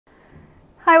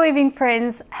Hi weaving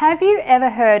friends, have you ever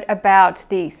heard about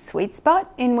the sweet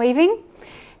spot in weaving?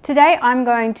 Today I'm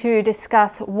going to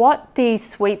discuss what the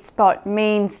sweet spot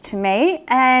means to me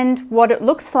and what it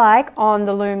looks like on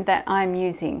the loom that I'm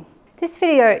using. This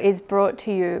video is brought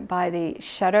to you by the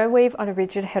Shadow Weave on a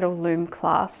Rigid Heddle Loom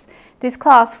class. This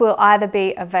class will either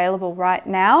be available right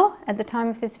now at the time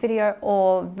of this video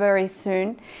or very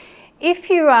soon.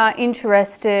 If you are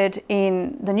interested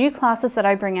in the new classes that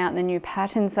I bring out and the new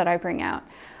patterns that I bring out,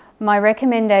 my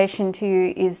recommendation to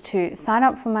you is to sign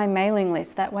up for my mailing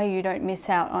list. That way you don't miss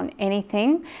out on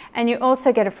anything. And you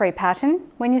also get a free pattern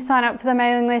when you sign up for the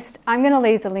mailing list. I'm going to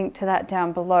leave the link to that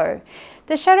down below.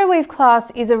 The Shadow Weave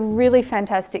class is a really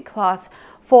fantastic class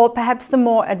for perhaps the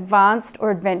more advanced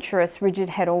or adventurous rigid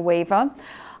heddle weaver.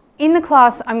 In the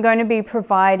class, I'm going to be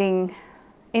providing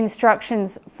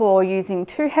instructions for using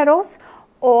 2 heddles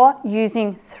or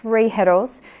using 3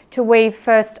 heddles to weave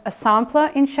first a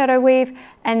sampler in Shadow Weave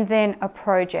and then a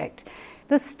project.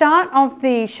 The start of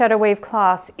the Shadow Weave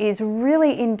class is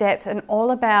really in depth and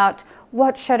all about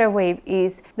what Shadow Weave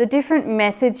is, the different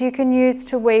methods you can use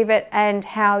to weave it, and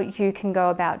how you can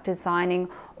go about designing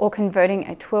or converting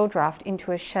a twill draft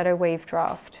into a Shadow Weave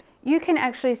draft. You can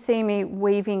actually see me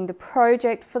weaving the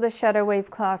project for the Shadow Weave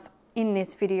class in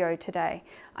this video today.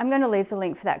 I'm going to leave the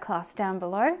link for that class down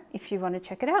below if you want to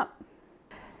check it out.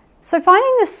 So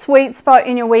finding the sweet spot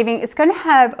in your weaving is going to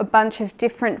have a bunch of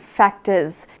different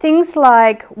factors. Things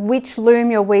like which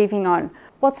loom you're weaving on,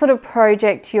 what sort of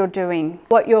project you're doing,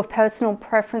 what your personal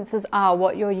preferences are,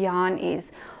 what your yarn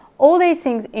is. All these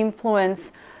things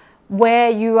influence where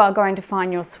you are going to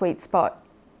find your sweet spot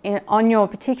on your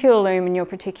particular loom and your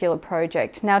particular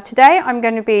project. Now today I'm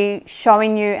going to be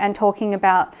showing you and talking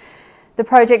about the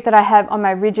project that I have on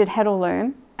my rigid heddle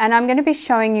loom, and I'm going to be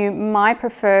showing you my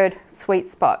preferred sweet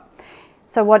spot.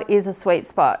 So what is a sweet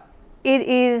spot? It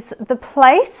is the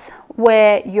place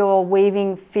where your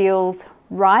weaving feels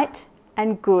right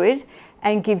and good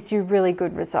and gives you really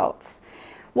good results.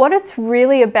 What it's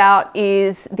really about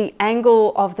is the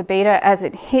angle of the beater as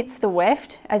it hits the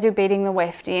weft, as you're beating the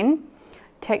weft in,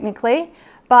 technically.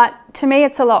 But to me,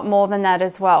 it's a lot more than that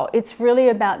as well. It's really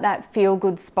about that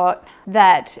feel-good spot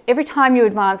that every time you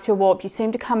advance your warp, you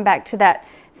seem to come back to that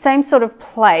same sort of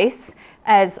place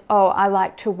as, oh, I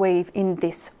like to weave in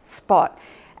this spot.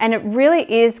 And it really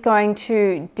is going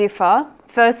to differ,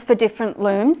 first for different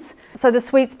looms. So the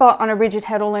sweet spot on a rigid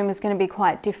heddle loom is going to be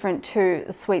quite different to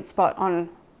the sweet spot on,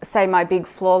 say, my big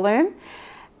floor loom.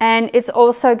 And it's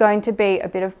also going to be a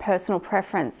bit of personal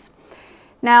preference.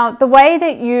 Now, the way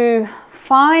that you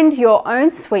find your own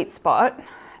sweet spot,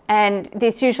 and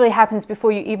this usually happens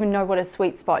before you even know what a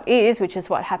sweet spot is, which is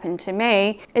what happened to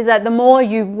me, is that the more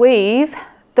you weave,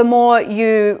 the more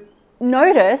you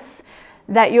notice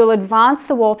that you'll advance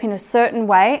the warp in a certain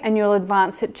way and you'll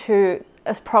advance it to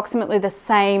approximately the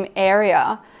same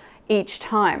area each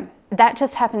time. That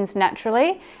just happens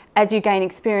naturally as you gain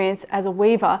experience as a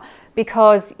weaver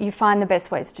because you find the best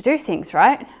ways to do things,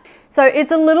 right? So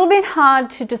it's a little bit hard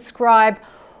to describe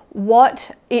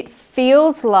what it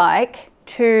feels like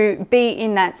to be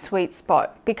in that sweet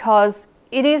spot because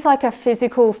it is like a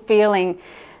physical feeling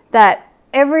that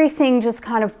everything just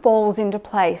kind of falls into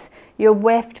place. Your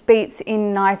weft beats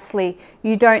in nicely.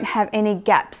 You don't have any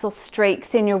gaps or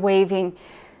streaks in your weaving.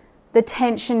 The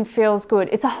tension feels good.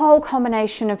 It's a whole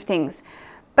combination of things.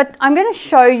 But I'm going to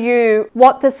show you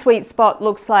what the sweet spot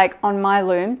looks like on my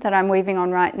loom that I'm weaving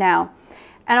on right now.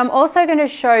 And I'm also going to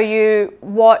show you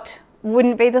what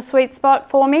wouldn't be the sweet spot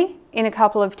for me in a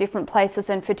couple of different places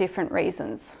and for different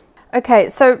reasons. Okay,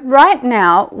 so right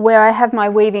now where I have my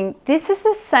weaving, this is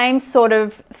the same sort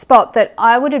of spot that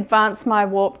I would advance my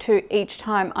warp to each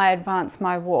time I advance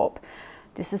my warp.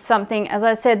 This is something, as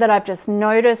I said, that I've just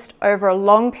noticed over a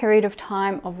long period of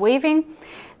time of weaving,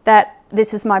 that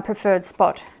this is my preferred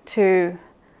spot to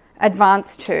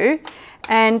advance to.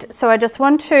 And so I just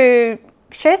want to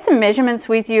share some measurements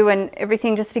with you and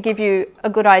everything just to give you a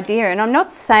good idea. And I'm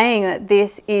not saying that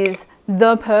this is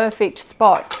the perfect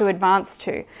spot to advance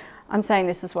to. I'm saying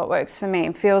this is what works for me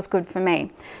and feels good for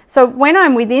me. So when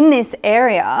I'm within this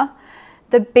area,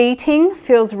 the beating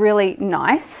feels really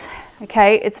nice.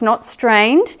 Okay, it's not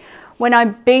strained. When I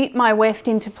beat my weft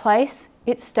into place,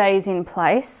 it stays in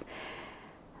place.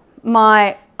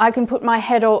 I can put my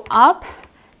heddle up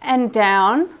and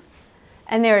down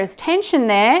and there is tension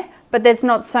there, but there's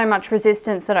not so much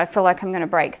resistance that I feel like I'm going to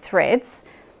break threads.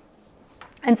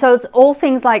 And so it's all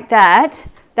things like that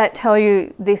that tell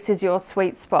you this is your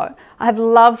sweet spot. I have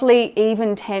lovely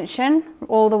even tension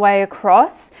all the way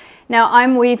across. Now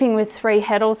I'm weaving with 3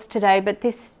 heddles today, but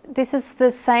this is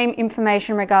the same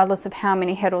information regardless of how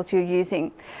many heddles you're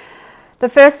using. The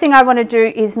first thing I want to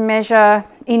do is measure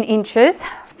in inches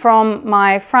from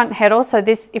my front heddle. So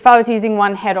this, if I was using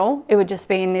one heddle, it would just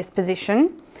be in this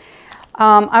position.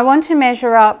 I want to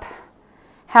measure up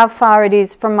how far it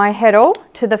is from my heddle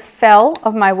to the fell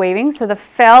of my weaving. So the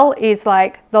fell is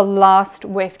like the last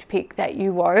weft pick that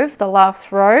you wove, the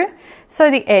last row, so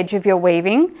the edge of your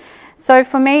weaving. So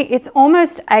for me, it's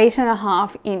almost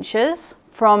 8.5 inches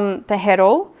from the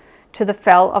heddle to the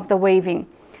fell of the weaving.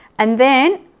 And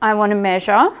then I want to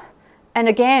measure, and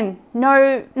again,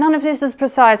 no, none of this is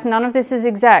precise, none of this is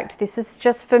exact. This is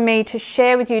just for me to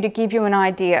share with you, to give you an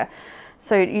idea.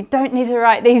 So you don't need to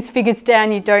write these figures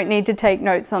down, you don't need to take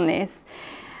notes on this.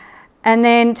 And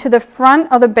then to the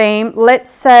front of the beam, let's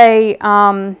say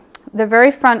the very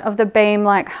front of the beam,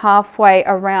 like halfway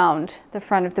around the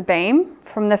front of the beam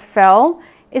from the fell,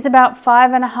 is about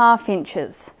 5.5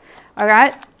 inches. All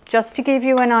right, just to give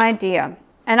you an idea.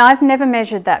 And I've never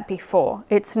measured that before.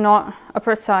 It's not a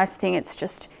precise thing, it's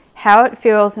just how it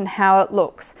feels and how it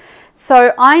looks.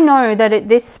 So I know that at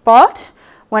this spot,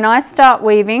 when I start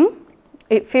weaving,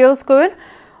 it feels good.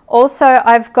 Also,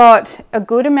 I've got a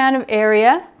good amount of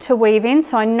area to weave in,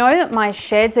 so I know that my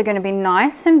sheds are going to be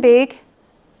nice and big.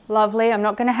 Lovely. I'm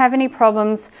not going to have any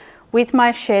problems with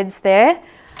my sheds there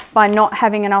by not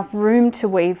having enough room to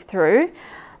weave through.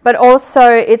 But also,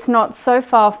 it's not so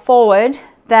far forward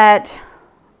that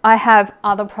I have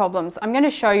other problems. I'm going to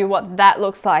show you what that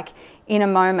looks like in a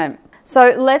moment. So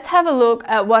let's have a look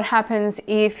at what happens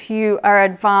if you are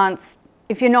advanced,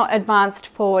 if you're not advanced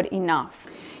forward enough.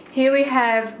 Here we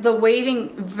have the weaving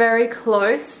very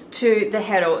close to the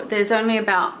heddle. There's only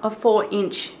about a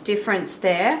 4-inch difference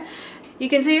there. You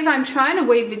can see if I'm trying to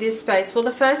weave with this space, well,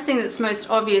 the first thing that's most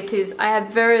obvious is I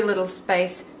have very little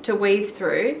space to weave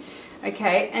through.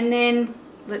 Okay, and then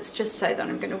let's just say that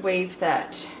I'm going to weave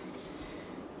that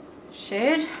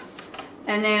shed.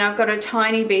 And then I've got a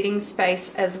tiny beading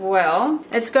space as well.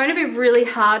 It's going to be really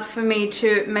hard for me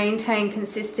to maintain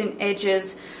consistent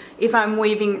edges if I'm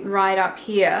weaving right up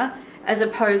here, as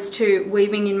opposed to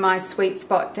weaving in my sweet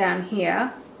spot down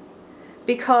here,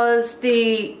 because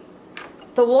the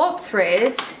warp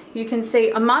threads, you can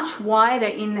see, are much wider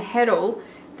in the heddle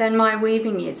than my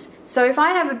weaving is. So if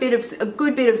I have a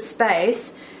good bit of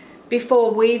space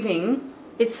before weaving,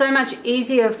 it's so much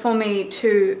easier for me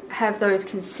to have those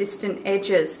consistent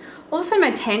edges. Also, my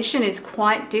tension is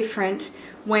quite different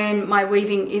when my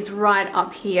weaving is right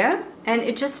up here, and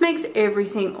it just makes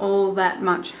everything all that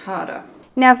much harder.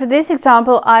 Now for this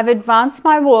example, I've advanced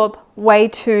my warp way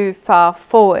too far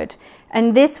forward,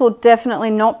 and this will definitely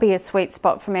not be a sweet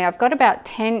spot for me. I've got about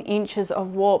 10 inches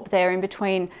of warp there in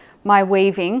between my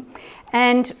weaving,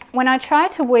 and when I try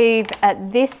to weave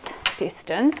at this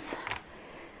distance,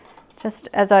 just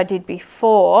as I did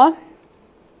before,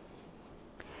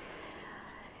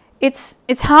 it's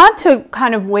hard to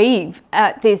kind of weave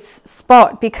at this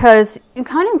spot because you're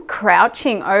kind of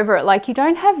crouching over it. Like, you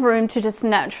don't have room to just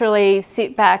naturally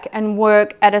sit back and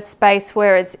work at a space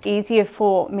where it's easier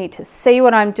for me to see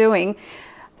what I'm doing,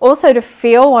 also to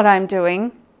feel what I'm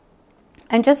doing,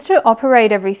 and just to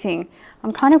operate everything.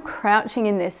 I'm kind of crouching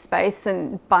in this space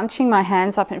and bunching my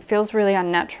hands up, and it feels really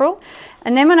unnatural.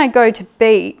 And then when I go to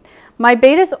beat, my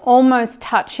beat is almost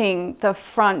touching the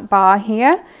front bar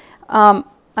here.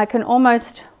 I can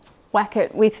almost whack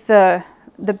it with the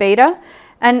beater,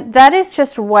 and that is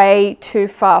just way too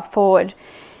far forward.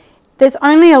 There's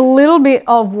only a little bit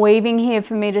of weaving here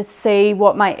for me to see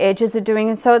what my edges are doing,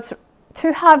 and so it's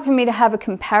too hard for me to have a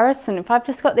comparison if I've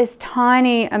just got this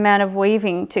tiny amount of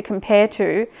weaving to compare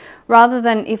to, rather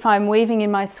than if I'm weaving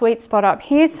in my sweet spot up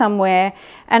here somewhere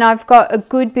and I've got a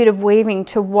good bit of weaving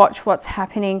to watch what's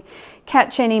happening,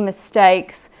 catch any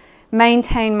mistakes,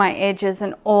 maintain my edges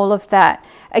and all of that.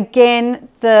 Again,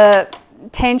 the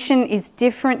tension is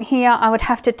different here. I would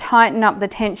have to tighten up the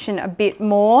tension a bit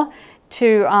more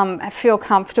to feel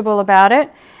comfortable about it,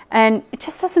 and it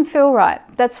just doesn't feel right.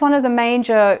 That's one of the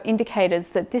major indicators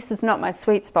that this is not my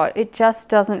sweet spot. It just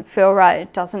doesn't feel right.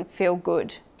 It doesn't feel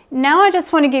good. Now I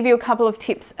just want to give you a couple of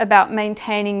tips about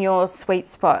maintaining your sweet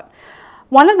spot.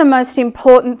 One of the most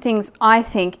important things, I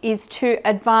think, is to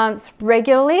advance very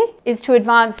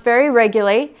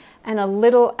regularly and a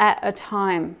little at a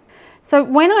time. So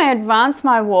when I advance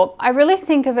my warp, I really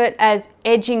think of it as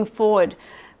edging forward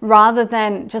rather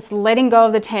than just letting go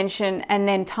of the tension and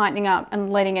then tightening up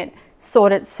and letting it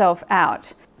sort itself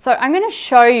out. So I'm going to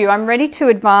show you, I'm ready to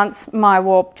advance my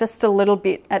warp just a little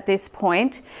bit at this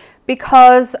point,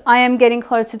 because I am getting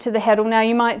closer to the heddle. Now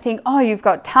you might think, oh, you've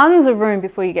got tons of room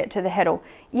before you get to the heddle.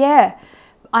 Yeah,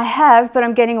 I have, but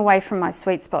I'm getting away from my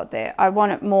sweet spot there. I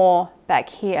want it more back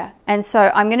here. And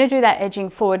so I'm going to do that edging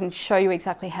forward and show you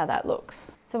exactly how that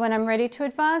looks. So when I'm ready to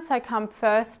advance, I come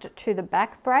first to the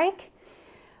back break.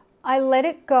 I let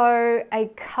it go a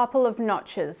couple of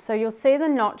notches. So you'll see the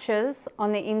notches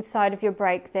on the inside of your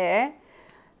break there.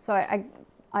 So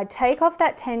I take off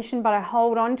that tension, but I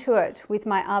hold on to it with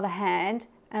my other hand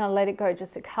and I let it go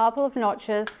just a couple of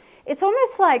notches. It's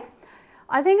almost like,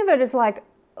 I think of it as like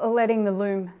letting the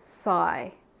loom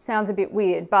sigh. Sounds a bit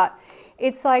weird, but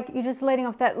it's like you're just letting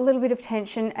off that little bit of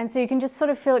tension, and so you can just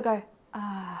sort of feel it go,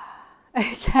 ah.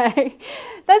 Okay,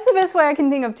 that's the best way I can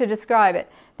think of to describe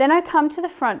it. Then I come to the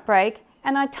front break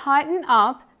and I tighten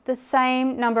up the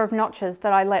same number of notches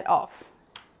that I let off,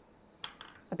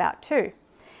 about 2.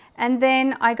 And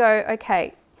then I go,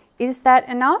 okay, is that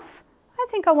enough? I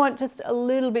think I want just a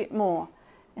little bit more.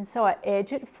 And so I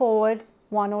edge it forward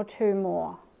 1 or 2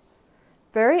 more.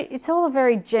 It's all a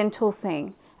very gentle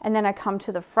thing. And then I come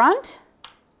to the front,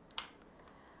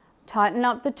 tighten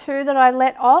up the 2 that I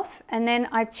let off, and then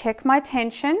I check my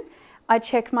tension, I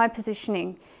check my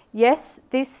positioning. Yes,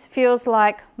 this feels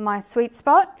like my sweet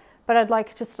spot, but I'd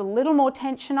like just a little more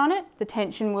tension on it. The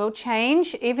tension will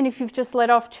change. Even if you've just let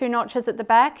off 2 notches at the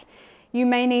back, you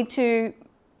may need to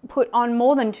put on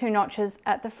more than 2 notches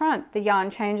at the front. The yarn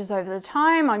changes over the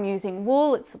time. I'm using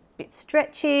wool, it's a bit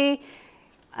stretchy.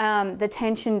 The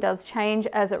tension does change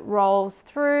as it rolls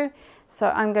through. So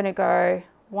I'm going to go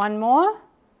 1 more.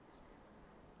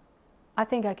 I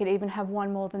think I could even have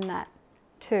 1 more than that,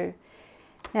 2.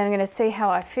 Now I'm going to see how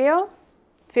I feel.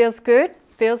 Feels good,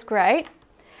 feels great.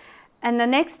 And the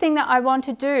next thing that I want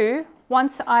to do,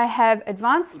 once I have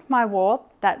advanced my warp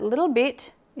that little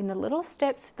bit in the little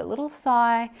steps, the little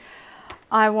sigh,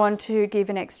 I want to give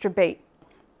an extra beat.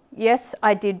 Yes,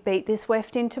 I did beat this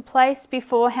weft into place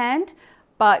beforehand,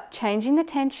 but changing the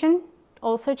tension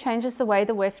also changes the way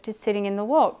the weft is sitting in the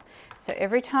warp. So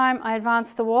every time I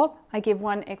advance the warp, I give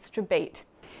 1 extra beat.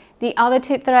 The other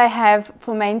tip that I have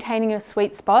for maintaining your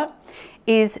sweet spot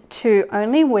is to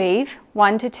only weave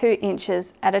 1 to 2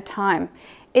 inches at a time.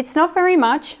 It's not very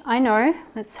much, I know.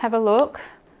 Let's have a look.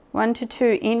 1 to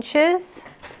 2 inches,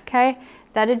 okay?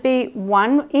 That'd be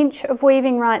 1 inch of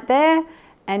weaving right there,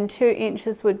 and 2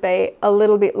 inches would be a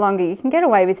little bit longer. You can get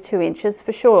away with 2 inches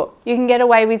for sure. You can get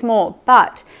away with more,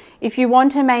 but if you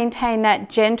want to maintain that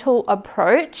gentle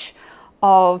approach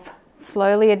of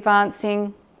slowly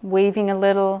advancing, weaving a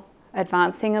little,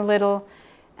 advancing a little,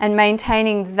 and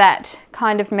maintaining that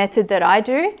kind of method that I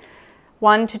do,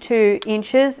 1 to 2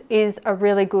 inches is a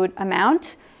really good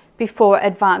amount before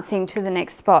advancing to the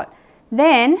next spot.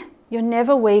 Then you're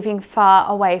never weaving far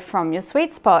away from your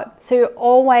sweet spot. So you're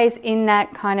always in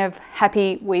that kind of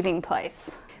happy weaving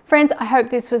place. Friends, I hope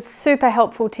this was super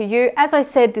helpful to you. As I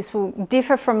said, this will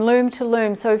differ from loom to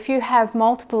loom. So if you have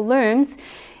multiple looms,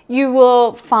 you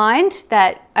will find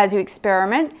that as you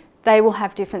experiment, they will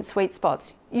have different sweet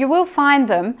spots. You will find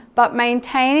them, but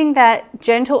maintaining that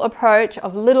gentle approach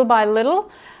of little by little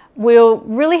will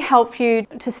really help you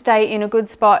to stay in a good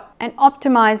spot and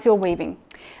optimize your weaving.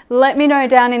 Let me know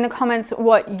down in the comments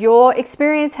what your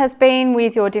experience has been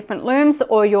with your different looms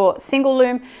or your single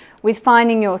loom with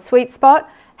finding your sweet spot.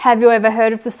 Have you ever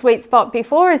heard of the sweet spot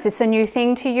before? Is this a new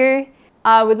thing to you?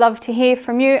 I would love to hear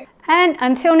from you. And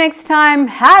until next time,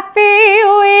 happy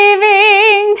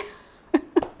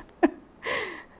weaving!